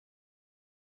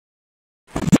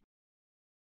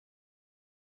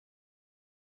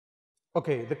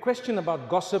Okay, the question about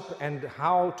gossip and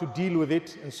how to deal with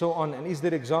it and so on, and is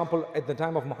there example at the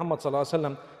time of Muhammad sallallahu alaihi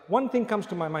wasallam? One thing comes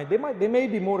to my mind. There may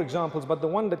be more examples, but the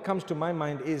one that comes to my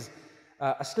mind is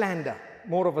a slander,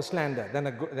 more of a slander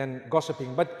than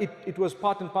gossiping. But it was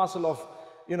part and parcel of,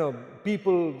 you know,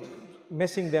 people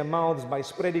messing their mouths by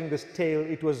spreading this tale.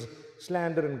 It was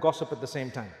slander and gossip at the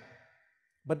same time.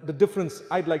 But the difference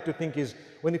I'd like to think is,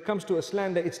 when it comes to a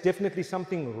slander, it's definitely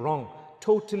something wrong,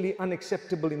 totally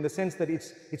unacceptable, in the sense that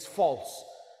it's false.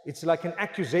 It's like an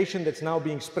accusation that's now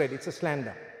being spread. It's a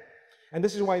slander. And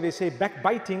this is why they say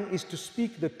backbiting is to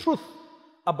speak the truth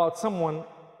about someone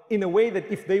in a way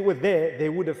that if they were there, they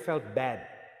would have felt bad.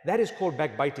 That is called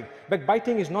backbiting.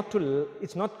 Backbiting is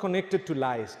it's not connected to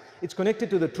lies. It's connected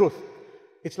to the truth.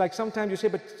 It's like sometimes you say,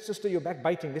 but sister, you're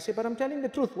backbiting. They say, but I'm telling the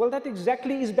truth. Well, that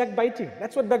exactly is backbiting.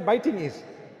 That's what backbiting is.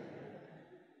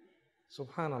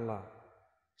 Subhanallah.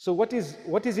 So what is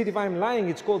it if I'm lying?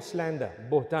 It's called slander,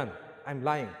 buhtan. I'm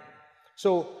lying.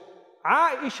 So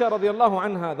Aisha radiallahu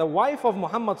anha, the wife of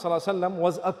Muhammad sallallahu alaihi wasallam,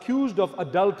 was accused of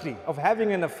adultery, of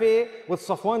having an affair with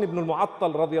Safwan ibn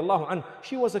al-Mu'attal radiallahu anhu.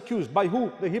 She was accused by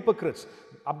who? The hypocrites.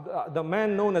 The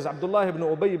man known as Abdullah ibn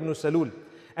Ubay ibn Salul.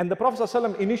 And the Prophet sallallahu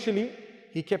alaihi wasallam initially,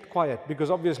 he kept quiet, because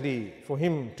obviously for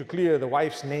him to clear the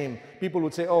wife's name, people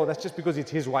would say, oh, that's just because it's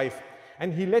his wife.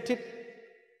 And he let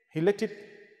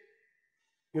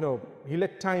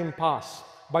time pass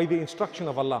by the instruction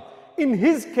of Allah. In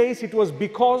his case, it was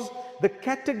because the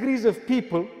categories of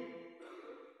people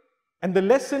and the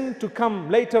lesson to come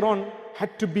later on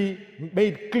had to be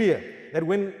made clear, that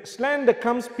when slander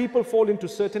comes, people fall into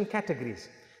certain categories.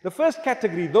 The first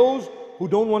category, those who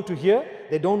don't want to hear,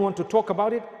 they don't want to talk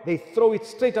about it, they throw it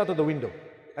straight out of the window.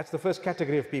 That's the first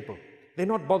category of people. They're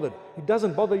not bothered. It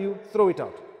doesn't bother you, throw it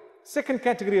out. Second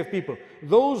category of people,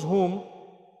 those whom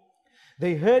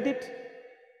they heard it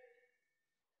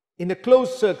in a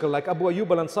closed circle, like Abu Ayyub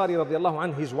al-Ansari radiallahu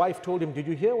anhu. His wife told him, did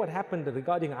you hear what happened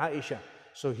regarding Aisha?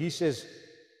 So he says,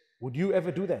 would you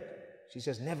ever do that? She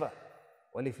says, never.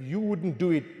 Well, if you wouldn't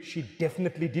do it, she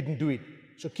definitely didn't do it.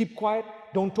 So keep quiet,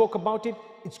 don't talk about it.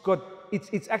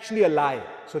 It's actually a lie.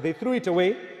 So they threw it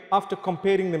away after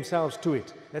comparing themselves to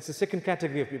it. That's the second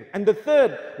category of people. And the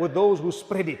third were those who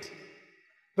spread it.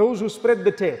 Those who spread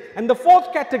the tale. And the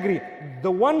fourth category,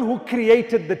 the one who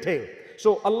created the tale.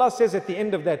 So Allah says at the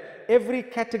end of that, every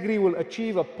category will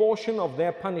achieve a portion of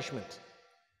their punishment.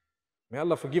 May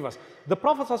Allah forgive us. The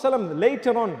Prophet ﷺ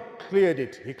later on cleared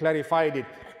it. He clarified it.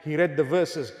 He read the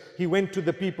verses. He went to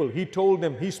the people. He told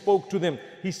them. He spoke to them.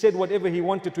 He said whatever he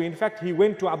wanted to. In fact, he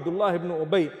went to Abdullah ibn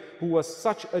Ubay, who was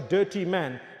such a dirty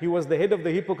man. He was the head of the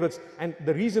hypocrites. And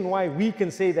the reason why we can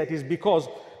say that is because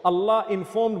Allah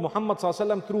informed Muhammad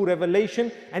ﷺ through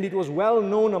revelation, and it was well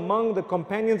known among the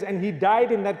companions, and he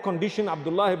died in that condition,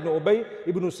 Abdullah ibn Ubay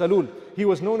ibn Salul. He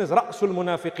was known as Ra'sul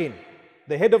Munafiqeen,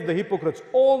 the head of the hypocrites.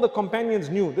 All the companions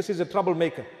knew this is a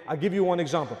troublemaker. I'll give you one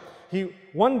example.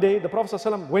 One day, the Prophet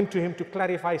ﷺ went to him to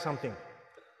clarify something.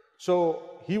 So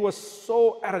he was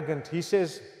so arrogant. He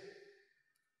says,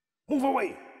 move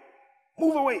away,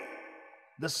 move away.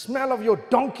 The smell of your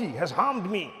donkey has harmed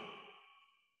me.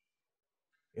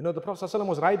 You know, the Prophet ﷺ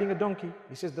was riding a donkey.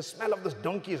 He says, the smell of this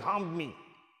donkey has harmed me.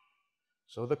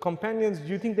 So the companions, do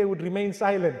you think they would remain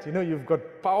silent? You know, you've got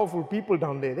powerful people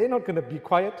down there. They're not going to be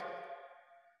quiet.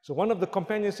 So one of the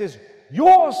companions says,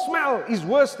 your smell is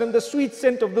worse than the sweet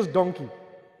scent of this donkey.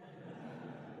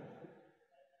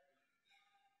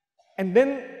 And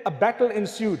then a battle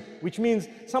ensued, which means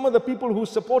some of the people who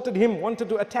supported him wanted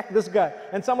to attack this guy,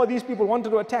 and some of these people wanted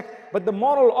to attack. But the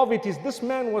moral of it is, this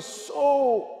man was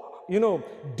so,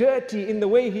 dirty in the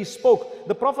way he spoke.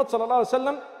 The Prophet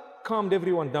ﷺ calmed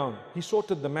everyone down. He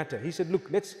sorted the matter. He said, look,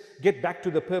 let's get back to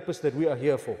the purpose that we are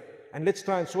here for. And let's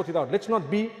try and sort it out. Let's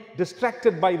not be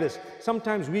distracted by this.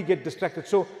 Sometimes we get distracted.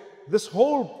 So this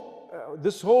whole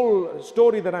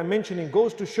story that I'm mentioning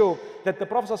goes to show that the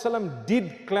Prophet ﷺ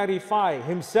did clarify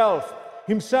himself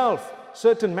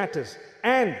certain matters.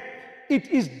 And it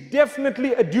is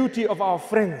definitely a duty of our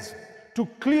friends to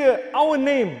clear our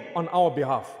name on our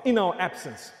behalf, in our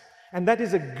absence. And that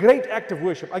is a great act of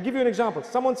worship. I'll give you an example.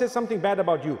 Someone says something bad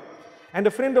about you, and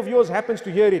a friend of yours happens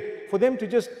to hear it. For them to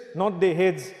just nod their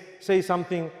heads, say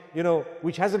something,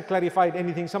 which hasn't clarified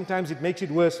anything, sometimes it makes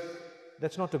it worse.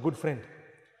 That's not a good friend.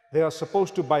 They are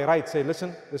supposed to, by right, say,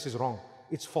 listen, this is wrong.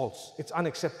 It's false. It's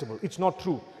unacceptable. It's not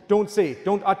true. Don't say it.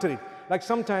 Don't utter it. Like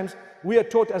sometimes we are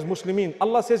taught as Muslimin,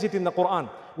 Allah says it in the Quran,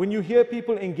 when you hear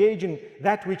people engage in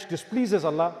that which displeases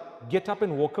Allah, get up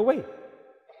and walk away.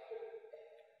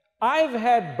 I've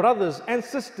had brothers and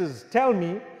sisters tell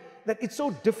me that it's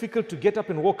so difficult to get up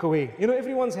and walk away.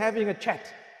 Everyone's having a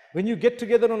chat. When you get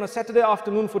together on a Saturday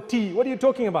afternoon for tea, what are you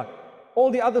talking about?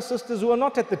 All the other sisters who are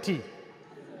not at the tea.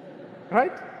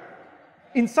 Right?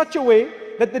 In such a way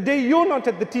that the day you're not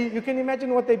at the tea, you can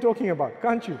imagine what they're talking about,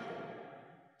 can't you?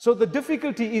 So the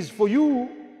difficulty is for you,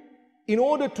 in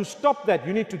order to stop that,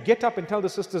 you need to get up and tell the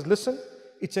sisters, listen,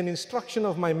 it's an instruction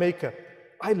of my Maker.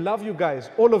 I love you guys,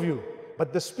 all of you.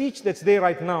 But the speech that's there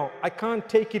right now, I can't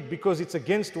take it because it's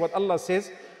against what Allah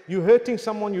says. You're hurting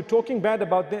someone, you're talking bad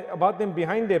about them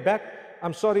behind their back.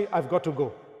 I'm sorry, I've got to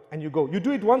go. And you go. You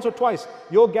do it once or twice,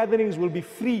 your gatherings will be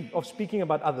free of speaking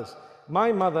about others.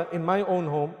 My mother, in my own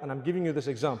home, and I'm giving you this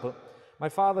example, my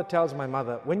father tells my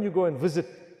mother, when you go and visit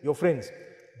your friends,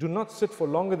 do not sit for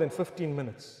longer than 15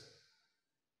 minutes.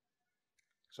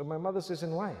 So my mother says,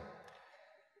 and why?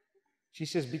 She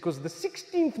says, because the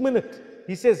 16th minute,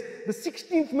 he says, the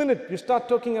 16th minute you start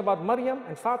talking about Maryam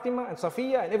and Fatima and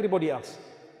Safiya and everybody else.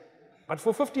 But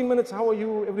for 15 minutes, how are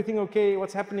you? Everything okay?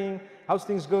 What's happening? How's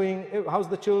things going? How's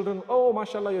the children? Oh,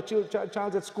 mashallah, your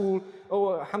child's at school.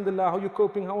 Oh, alhamdulillah, how are you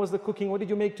coping? How was the cooking? What did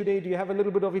you make today? Do you have a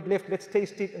little bit of it left? Let's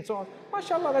taste it and so on.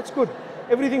 Mashallah, that's good.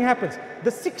 Everything happens.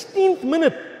 The 16th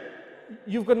minute,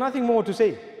 you've got nothing more to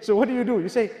say. So what do? You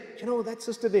say, you know, that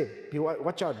sister there,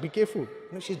 watch out, be careful. You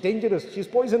know, she's dangerous, she's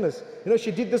poisonous. You know,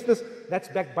 she did this. That's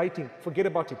backbiting. Forget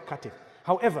about it, cut it.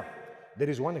 However, there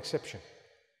is one exception.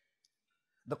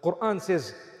 The Quran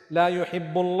says, لا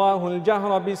يحب الله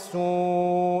الجهر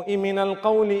بالسوء من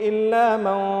القول إلا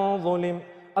من ظلم.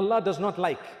 Allah does not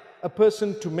like a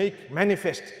person to make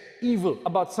manifest evil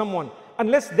about someone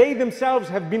unless they themselves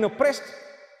have been oppressed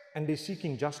and they're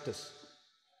seeking justice.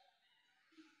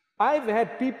 I've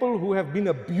had people who have been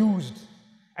abused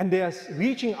and they are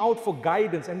reaching out for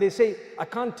guidance and they say, I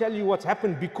can't tell you what's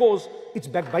happened because it's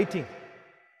backbiting.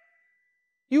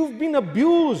 You've been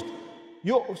abused.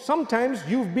 Sometimes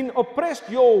you've been oppressed.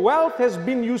 Your wealth has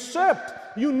been usurped.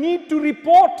 You need to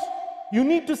report. You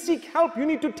need to seek help. You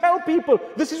need to tell people,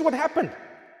 this is what happened.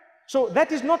 So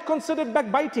that is not considered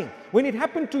backbiting. When it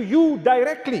happened to you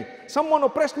directly, someone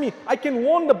oppressed me, I can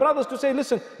warn the brothers to say,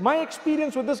 listen, my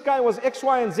experience with this guy was X,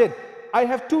 Y, and Z. I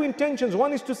have two intentions.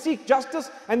 One is to seek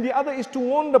justice, and the other is to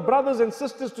warn the brothers and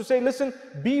sisters to say, listen,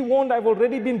 be warned, I've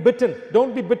already been bitten.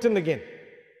 Don't be bitten again.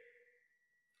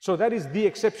 So that is the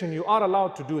exception. You are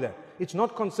allowed to do that. It's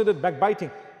not considered backbiting,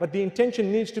 but the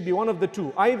intention needs to be one of the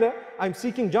two. Either I'm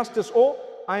seeking justice or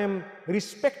I am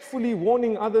respectfully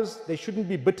warning others they shouldn't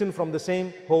be bitten from the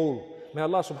same hole. May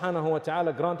Allah subhanahu wa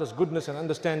ta'ala grant us goodness and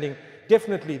understanding.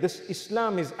 Definitely, this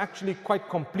Islam is actually quite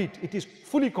complete. It is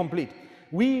fully complete.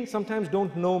 We sometimes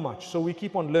don't know much, so we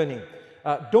keep on learning.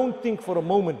 Don't think for a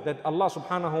moment that Allah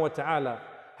subhanahu wa ta'ala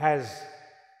has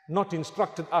not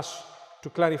instructed us to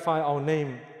clarify our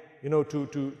name, you know,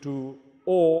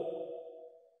 or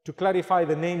to clarify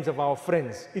the names of our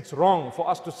friends. It's wrong for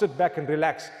us to sit back and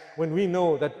relax when we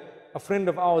know that a friend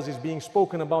of ours is being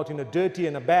spoken about in a dirty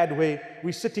and a bad way.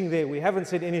 We're sitting there, we haven't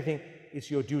said anything.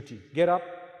 It's your duty. Get up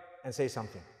and say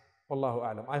something. Wallahu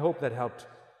a'lam. I hope that helped.